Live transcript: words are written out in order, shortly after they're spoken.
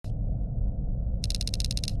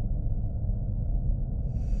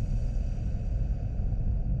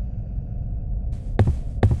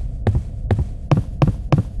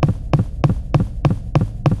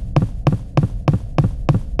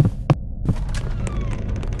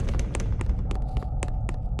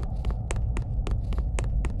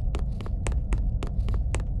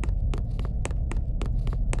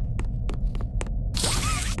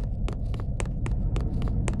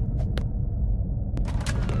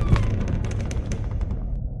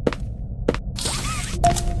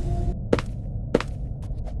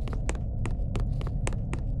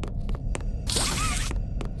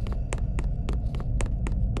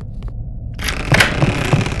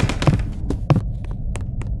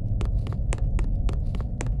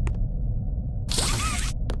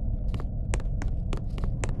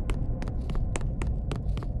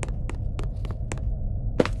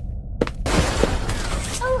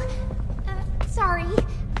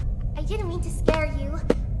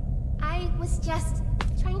was just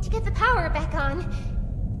trying to get the power back on.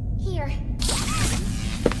 Here.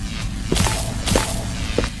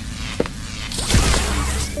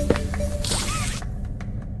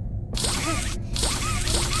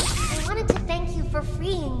 I wanted to thank you for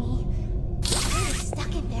freeing me. I was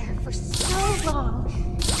stuck in there for so long.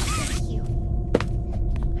 Thank you.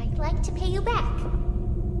 I'd like to pay you back.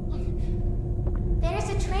 There's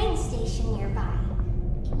a train station nearby.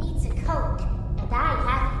 It needs a code, and I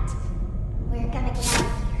have it. We're gonna get out of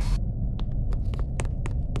here.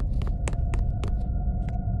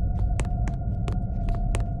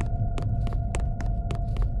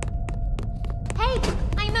 Hey,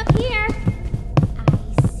 I'm up here. I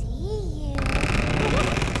see you.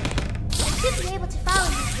 I should be able to follow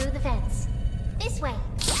you through the vents. This way.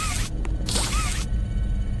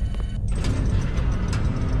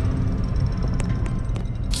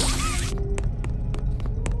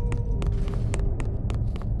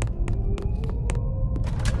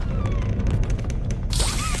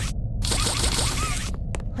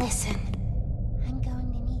 Listen, I'm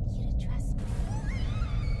going to need you to trust me.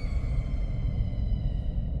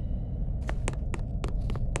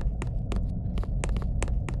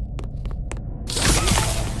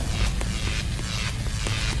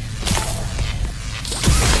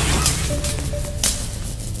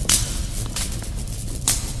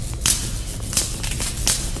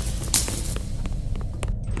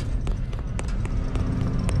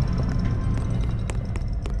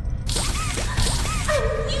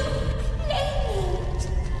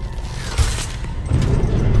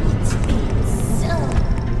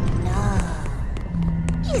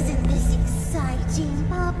 Isn't this exciting,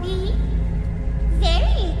 Poppy?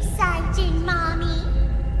 Very exciting, Mommy.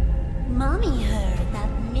 Mommy heard that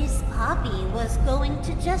Miss Poppy was going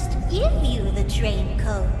to just give you the train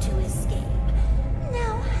code to escape.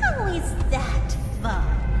 Now, how is that fun?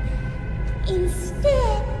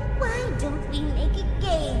 Instead, why don't we make a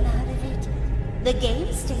game out of it? The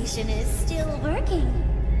game station is still working.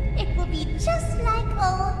 It will be just like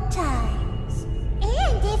old times.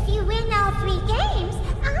 And if you win all 3 games,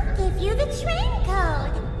 I'll give you the train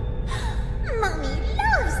code. Mommy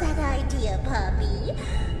loves that idea, Poppy.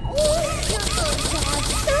 Oh, you're going to have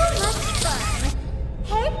so much fun.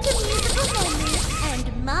 Head to musical memories, and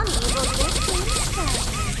Mommy will get things started.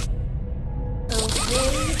 Obey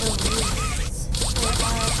the rules, or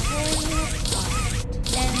I'll tear you apart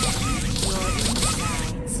and keep your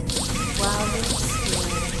insides while you're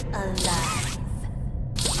still alive.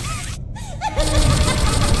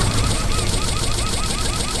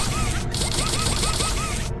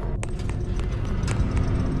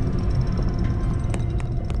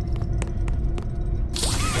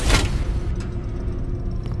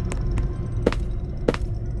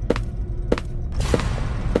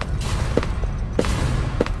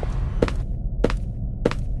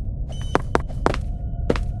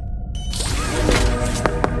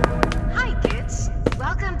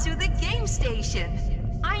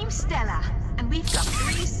 I'm Stella, and we've got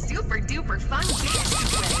 3 super-duper fun games to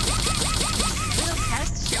play. These little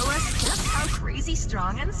tests show us just how crazy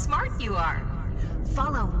strong and smart you are.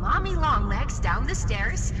 Follow Mommy Longlegs down the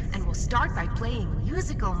stairs, and we'll start by playing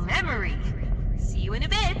Musical Memory. See you in a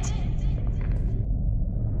bit.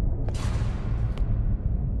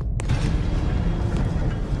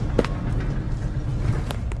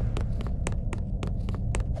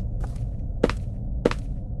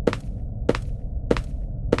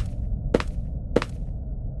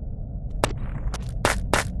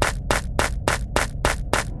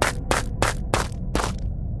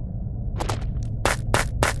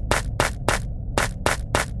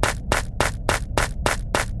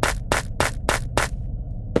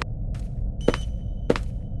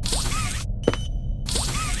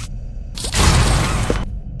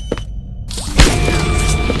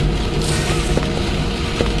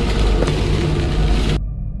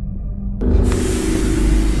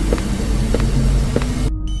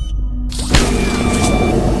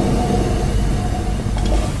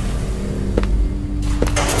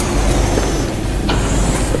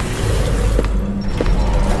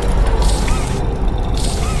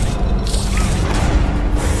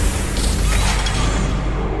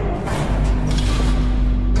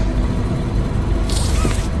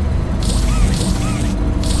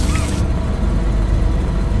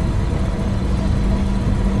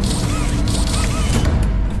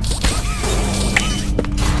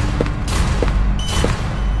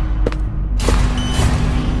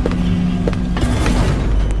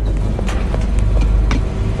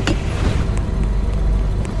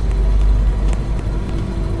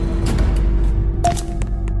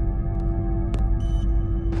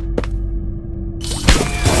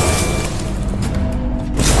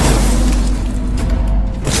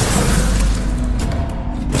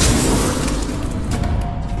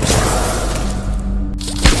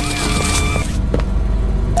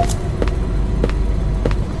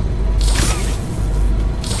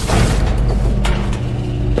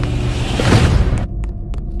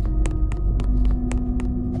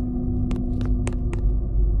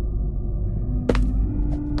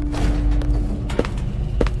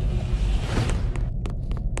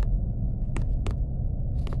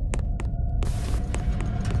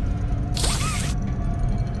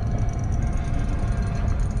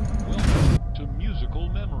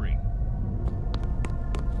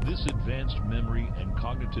 memory and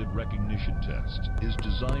cognitive recognition test is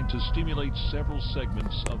designed to stimulate several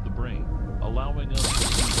segments of the brain, allowing us to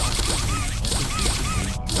see how quickly and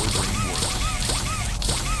efficiently your brain works.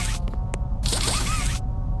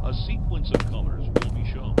 A sequence of colors will be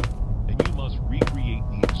shown, and you must recreate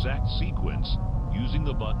the exact sequence using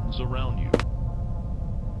the buttons around you.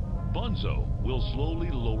 Bunzo will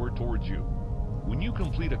slowly lower towards you. When you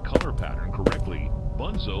complete a color pattern correctly,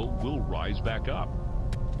 Bunzo will rise back up.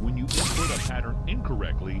 When you input a pattern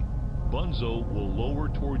incorrectly, Bunzo will lower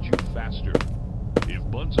towards you faster. If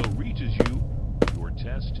Bunzo reaches you, your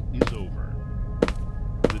test is over.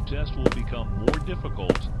 The test will become more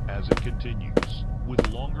difficult as it continues, with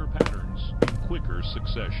longer patterns in quicker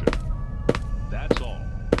succession. That's all.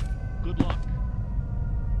 Good luck.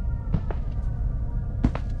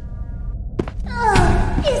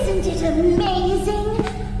 Oh, isn't it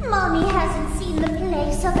amazing? Mommy hasn't seen the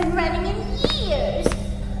place up and running in years.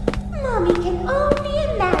 Mommy can only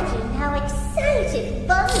imagine how excited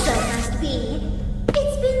Bunzo must be.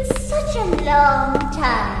 It's been such a long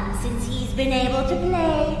time since he's been able to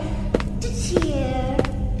play, to cheer,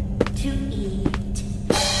 to eat.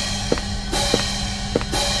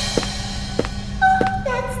 Oh,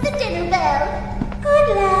 that's the dinner bell.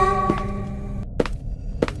 Good luck.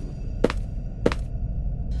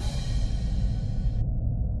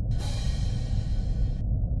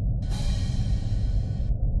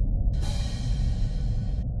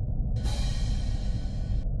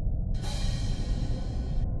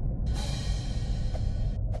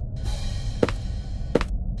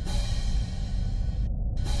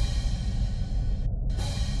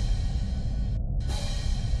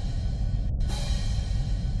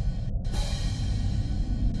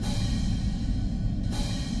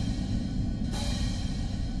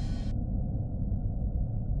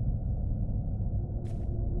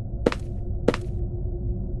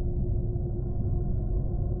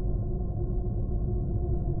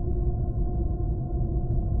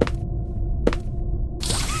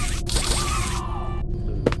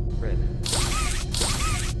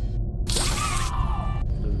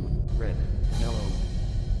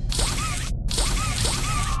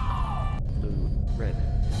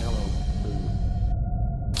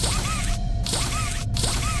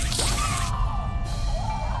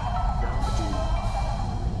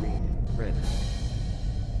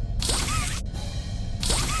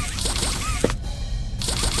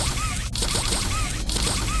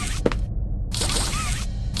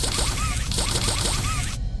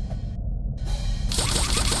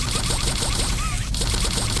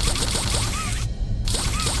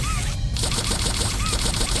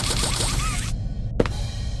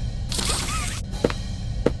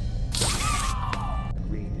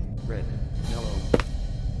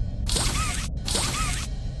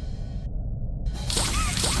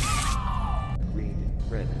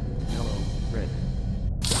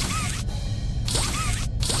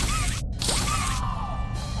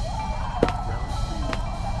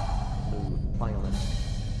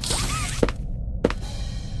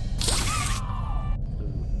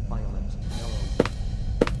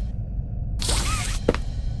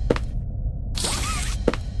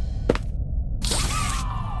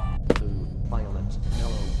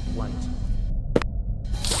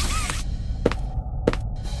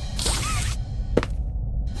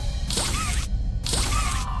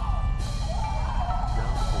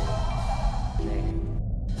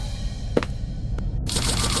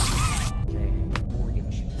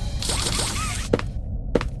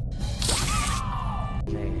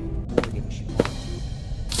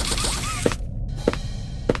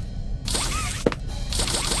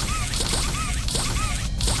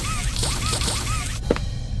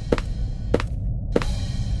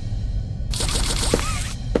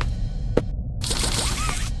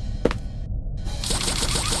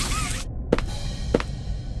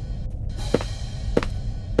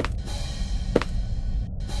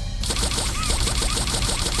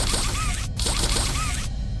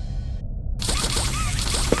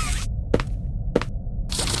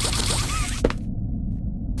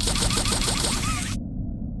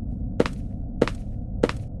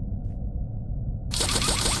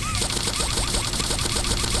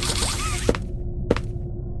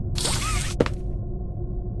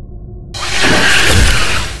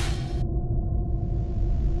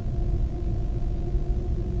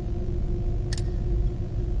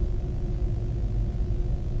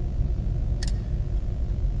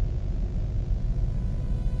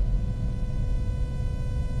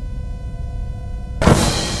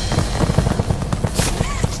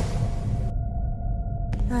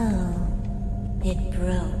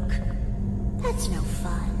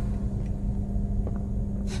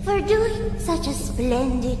 doing such a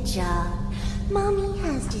splendid job, Mommy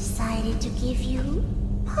has decided to give you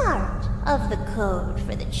part of the code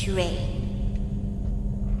for the train.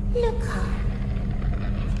 Look up.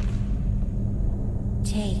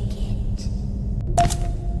 Take it.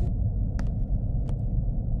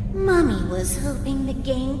 Mommy was hoping the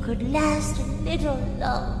game could last a little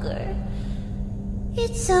longer.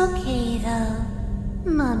 It's okay, though.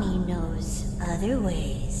 Mommy knows other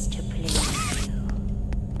ways to play with you.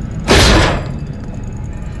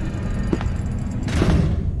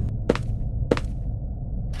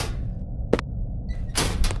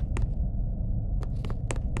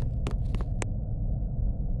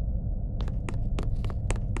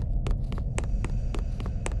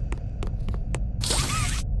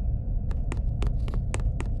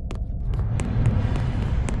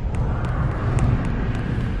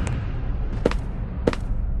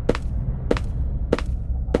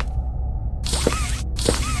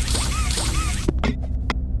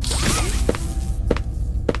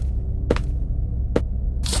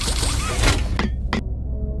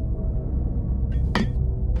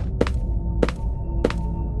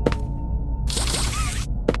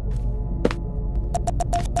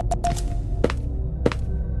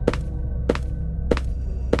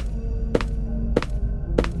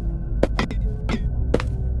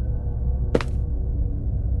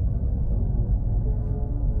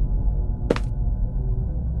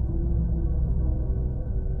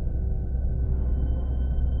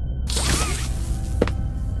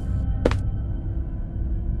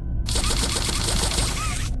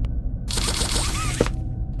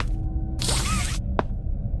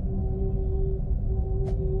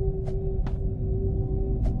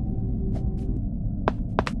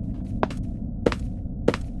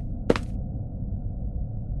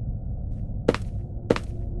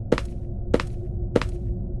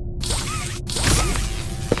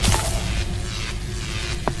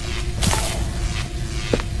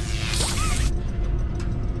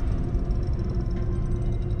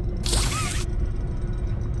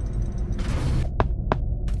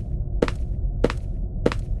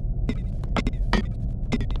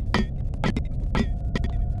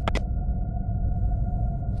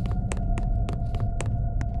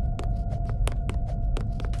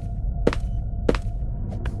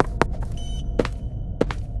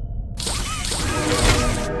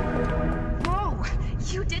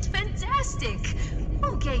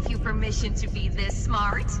 Permission to be this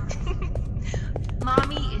smart.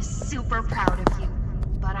 Mommy is super proud of you,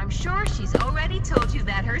 but I'm sure she's already told you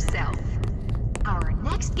that herself. Our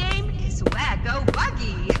next game is Wacko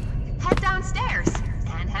Wuggy. Head downstairs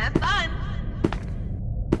and have fun.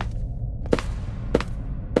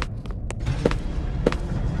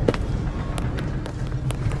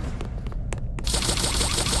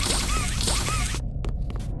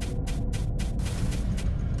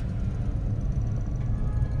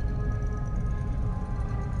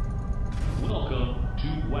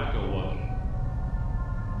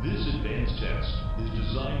 This advanced test is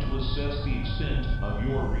designed to assess the extent of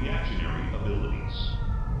your reactionary abilities.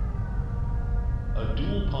 A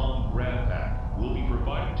dual palm grab pack will be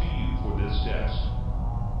provided to you for this test.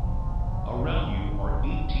 Around you are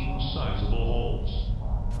 18 sizable holes.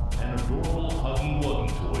 An adorable Huggy Wuggy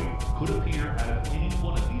toy could appear out of any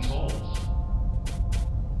one of these holes.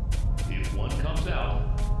 If one comes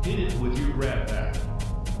out, hit it with your grab pack.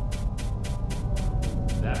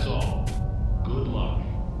 That's all. Good luck.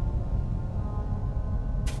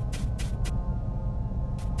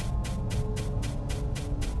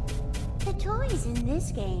 The toys in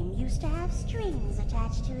this game used to have strings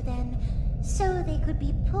attached to them, so they could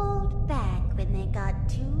be pulled back when they got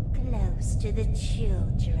too close to the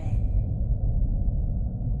children.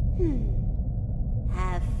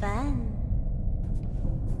 Have fun.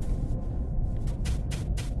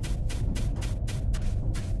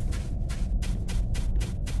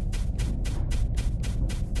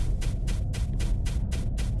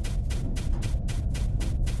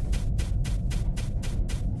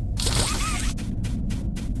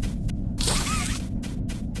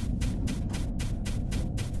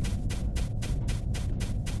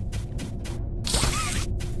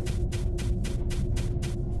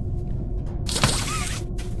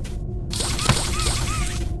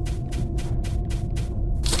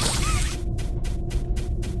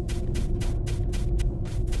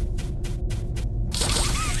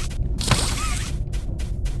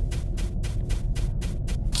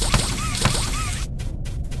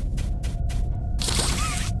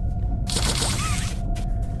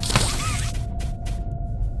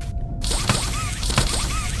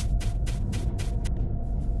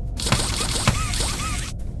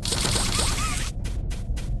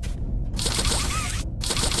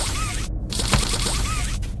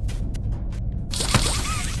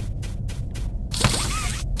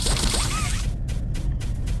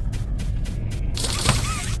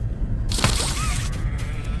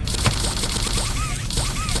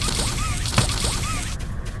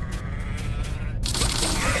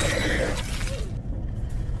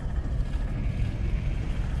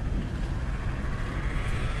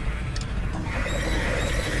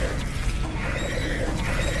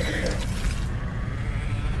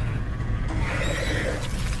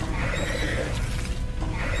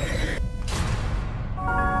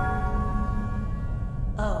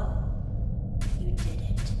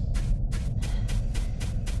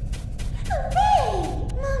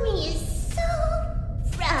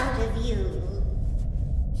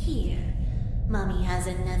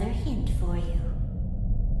 another hint for you.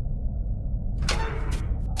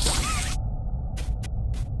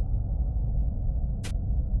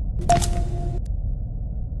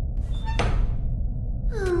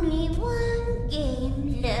 Only one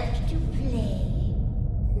game left to play.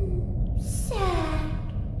 Sad.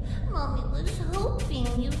 Mommy was hoping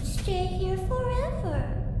you'd stay here forever.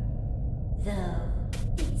 Though,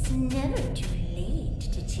 it's never too late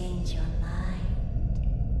to change your mind.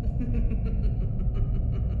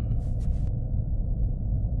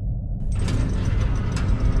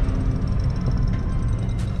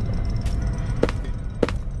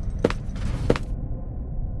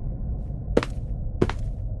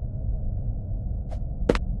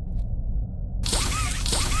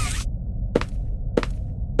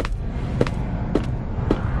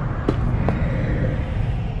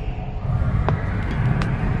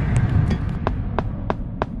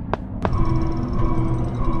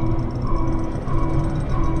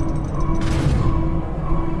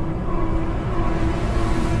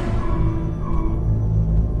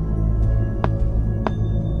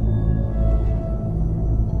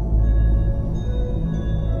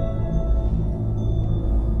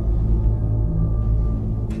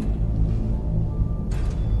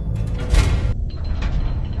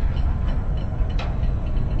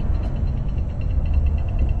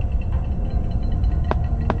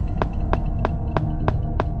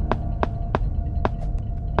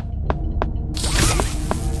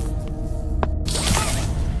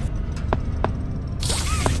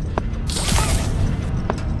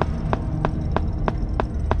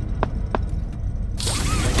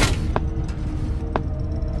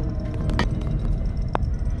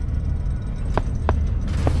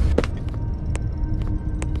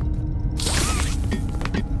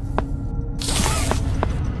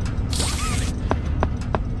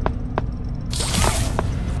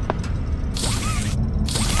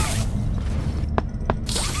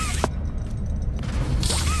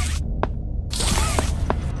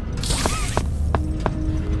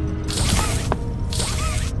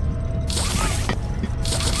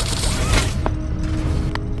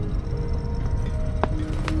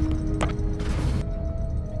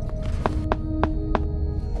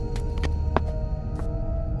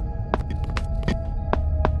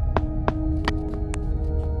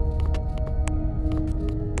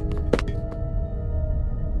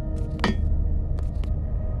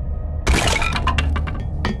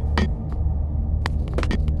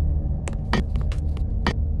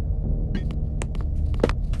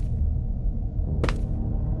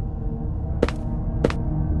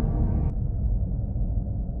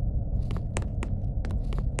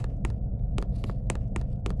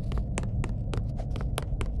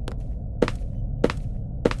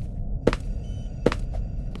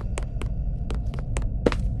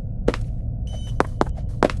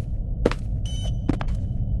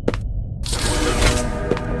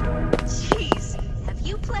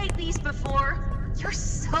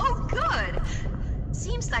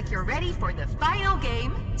 you're ready for the final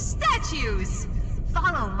game, statues!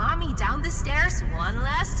 Follow Mommy down the stairs one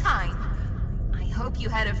last time. I hope you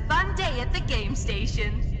had a fun day at the game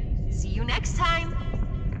station. See you next time!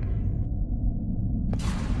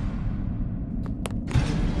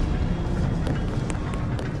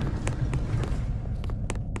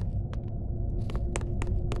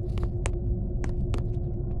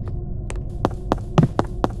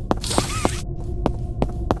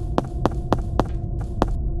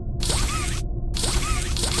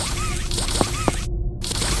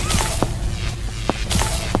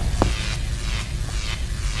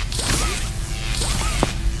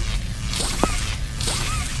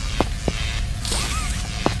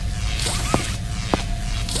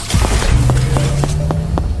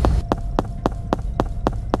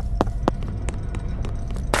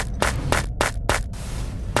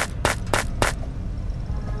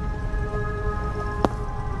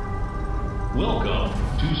 Welcome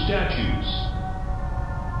to Statues.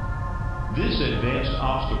 This advanced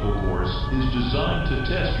obstacle course is designed to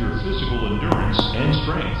test your physical endurance and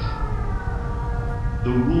strength.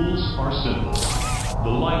 The rules are simple. The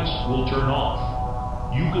lights will turn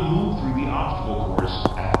off. You can move through the obstacle course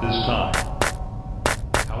at this time.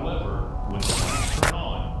 However, when the lights turn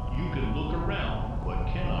on, you can look around but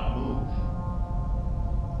cannot move.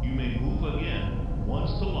 You may move again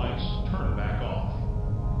once the lights turn back off.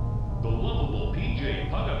 The lovable PJ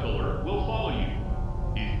Pugapillar will follow you.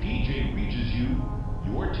 If PJ reaches you,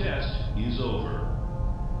 your test is over.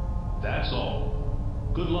 That's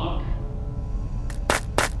all. Good luck.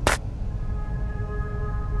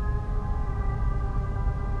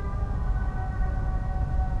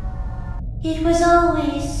 It was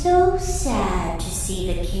always so sad to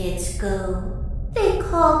see the kids go. They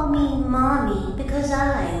called me Mommy because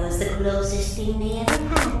I was the closest thing they ever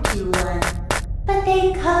had to one. But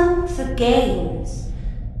they come for games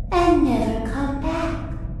and never come back.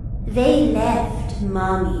 They left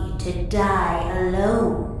Mommy to die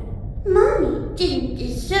alone. Mommy didn't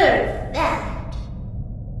deserve that.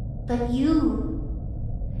 But you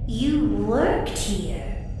worked here.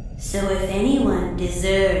 So if anyone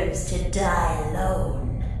deserves to die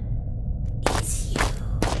alone, it's you.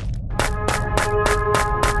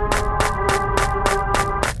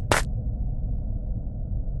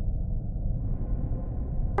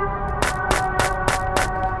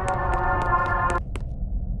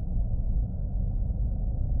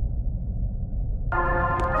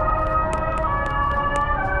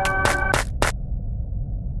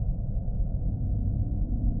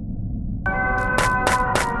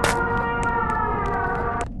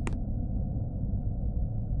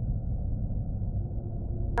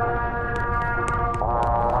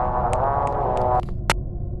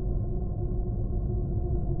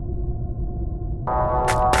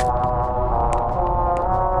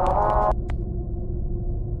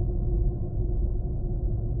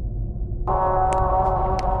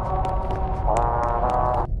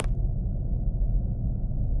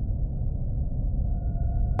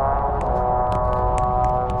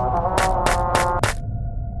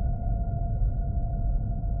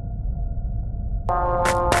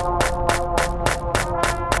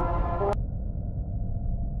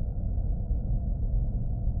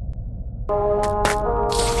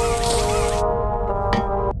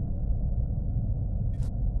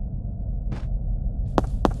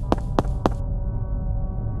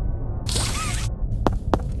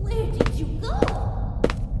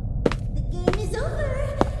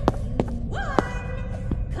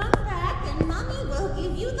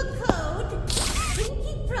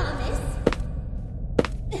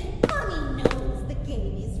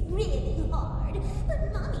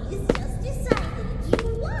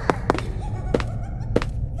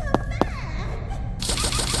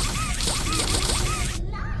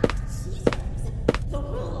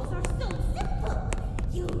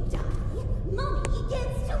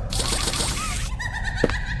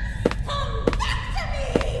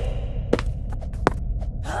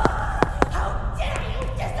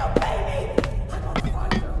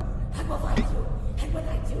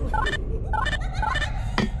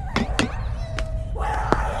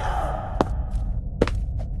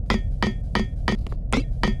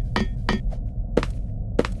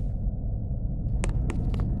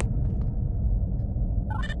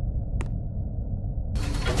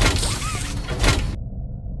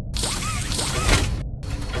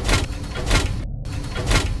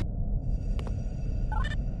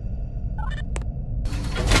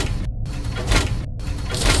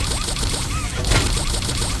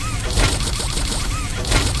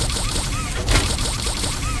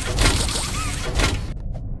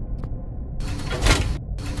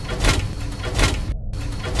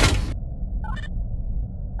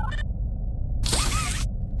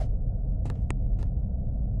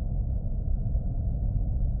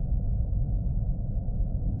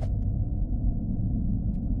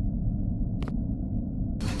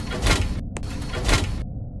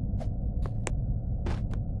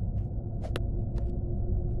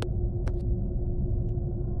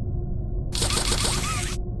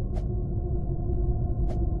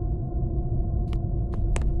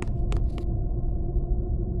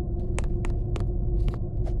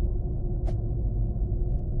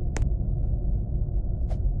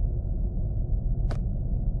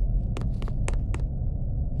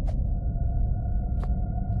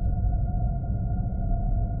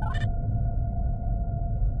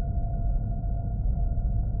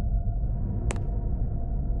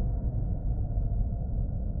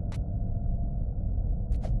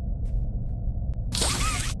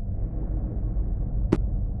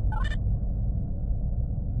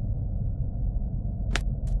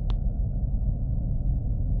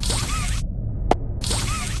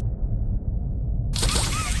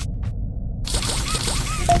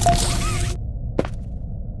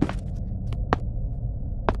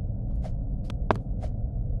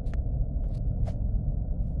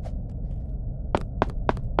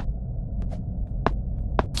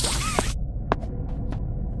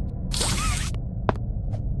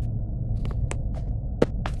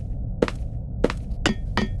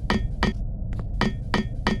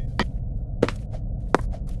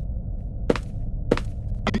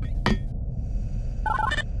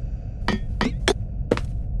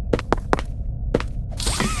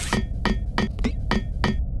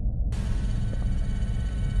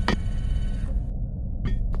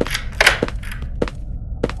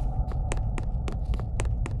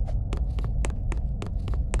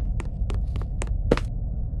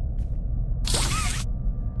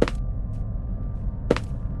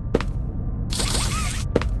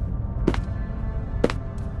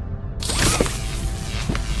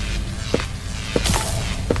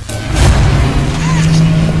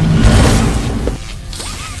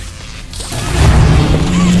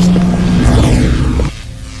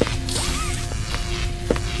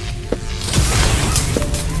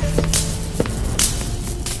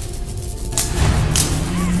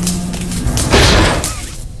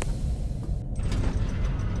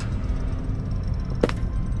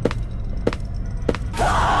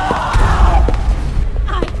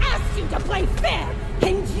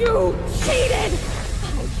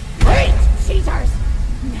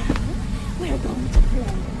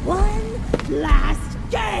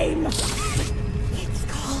 game! It's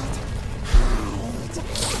called hide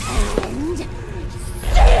and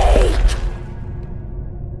seek!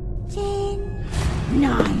 10,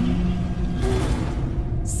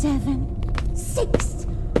 9, 7, 6,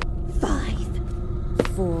 5,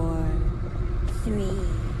 4, 3,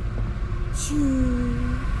 2...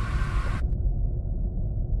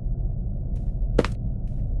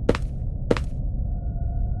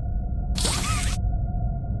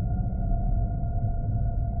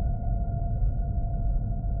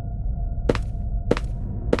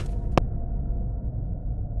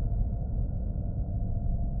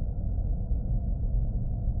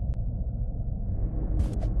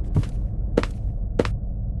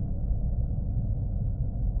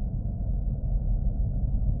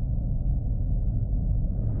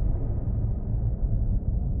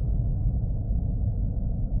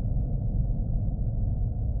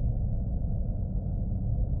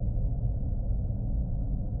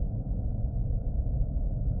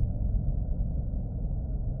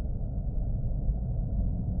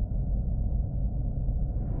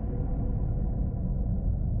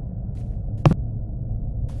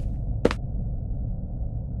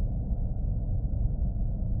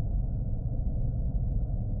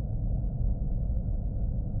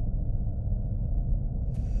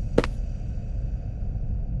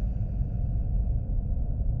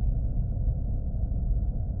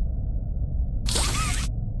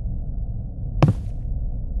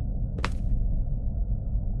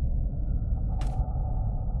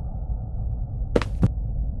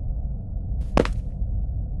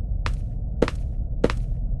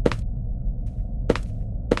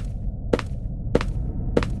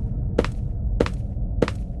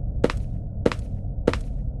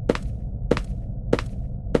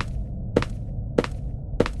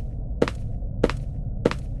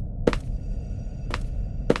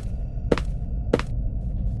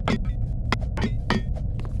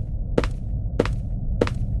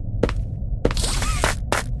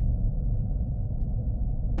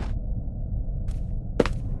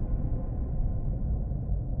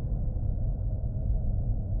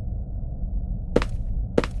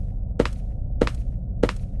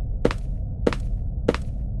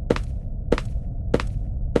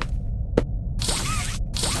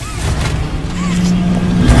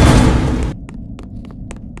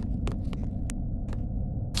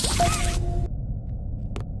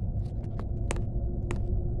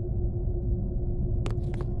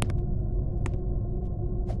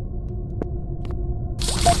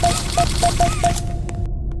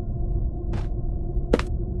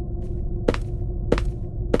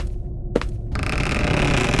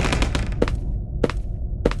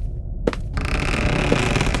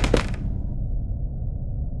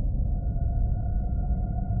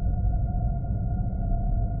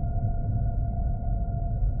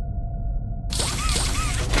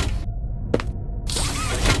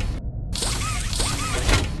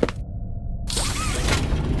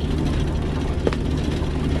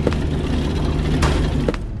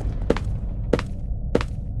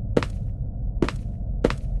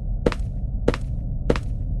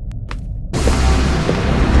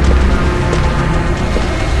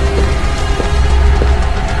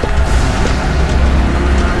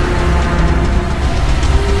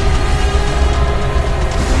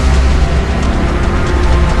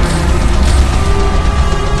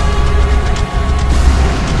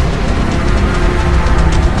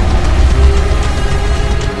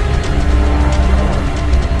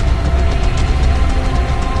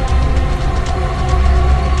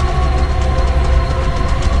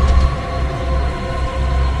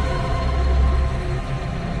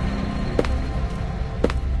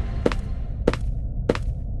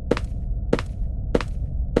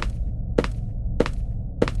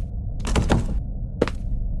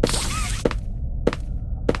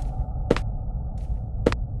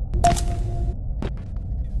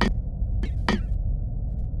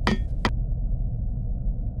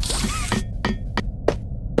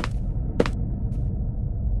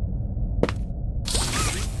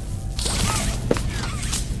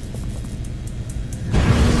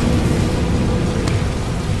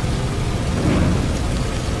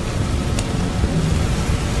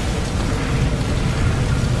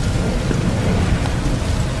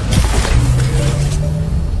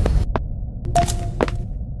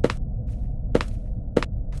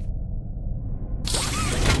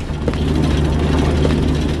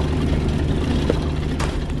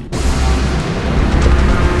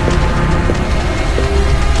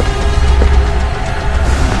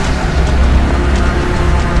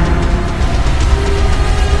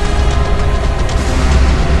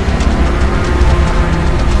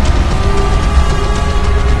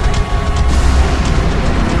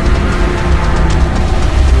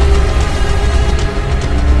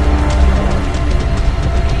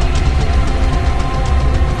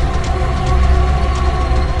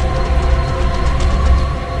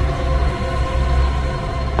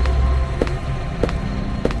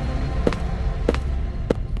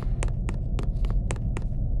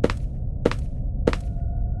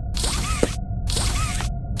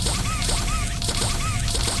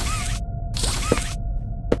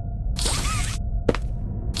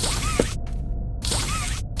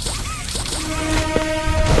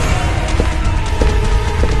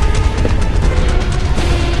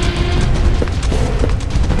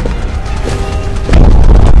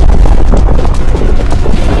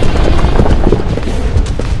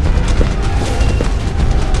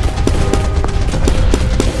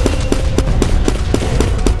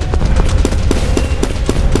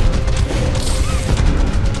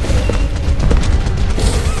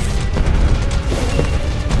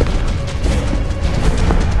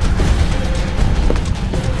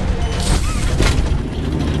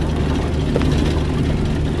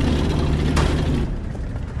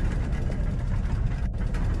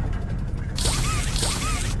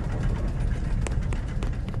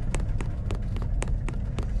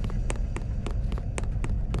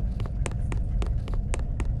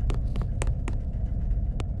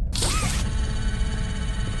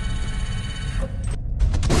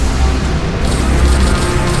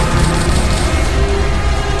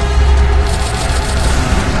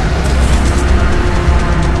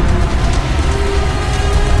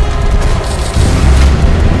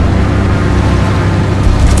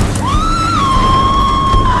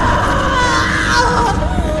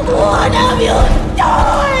 you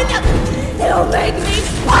done? You make me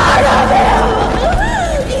part of you!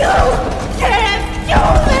 You can't do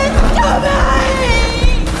this to me!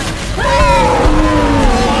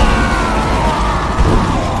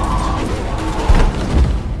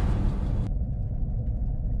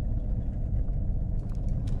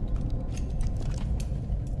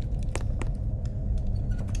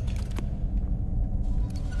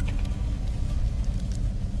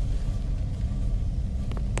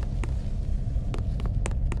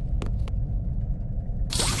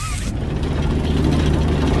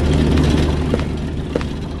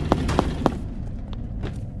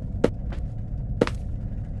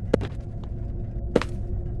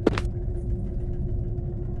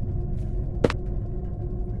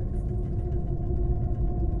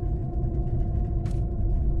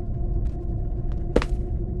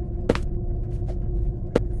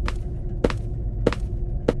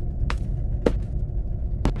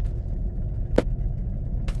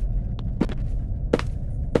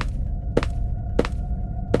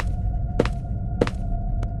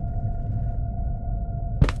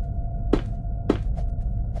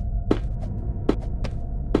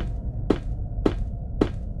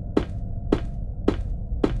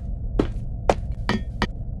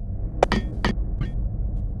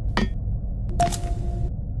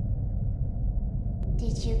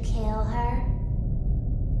 Did you kill her?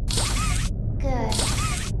 Good.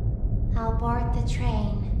 I'll board the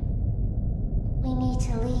train. We need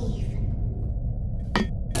to leave.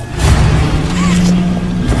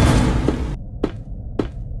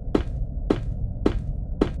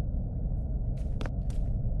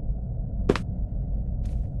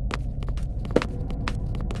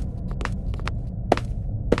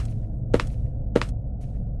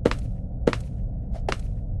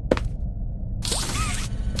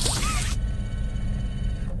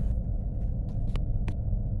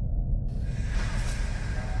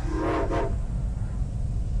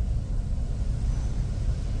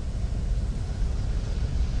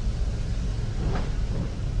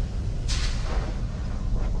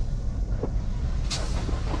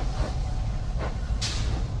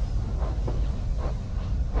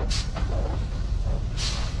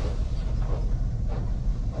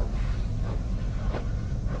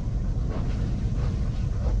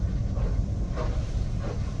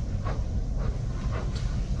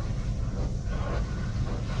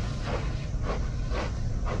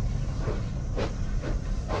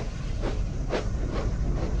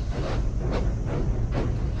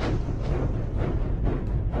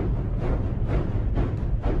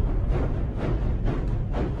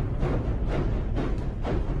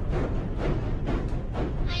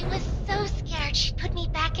 She'd put me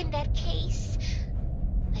back in that case.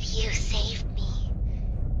 But you saved me.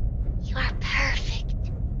 You are perfect.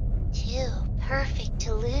 Too perfect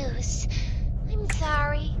to lose. I'm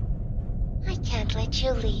sorry. I can't let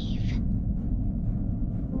you leave.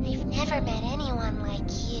 I've never met anyone like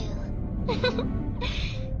you.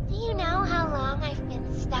 Do you know how long I've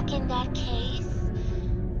been stuck in that case?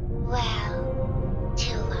 Well,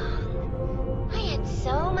 too long. I had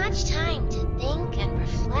so much time to think and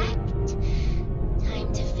reflect.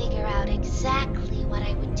 Time to figure out exactly what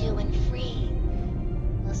I would do when free.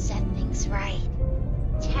 We'll set things right.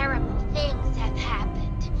 Terrible things have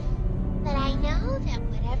happened. But I know that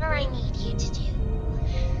whatever I need you to do,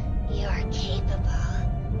 you're capable.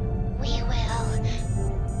 We will.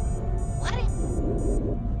 What if...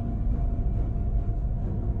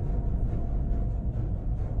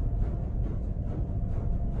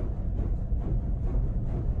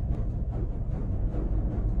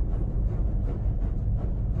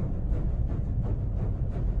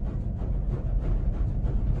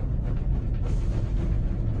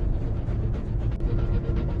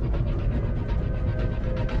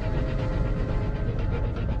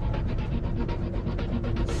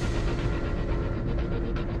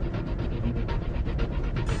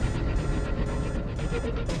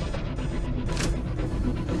 Thank you.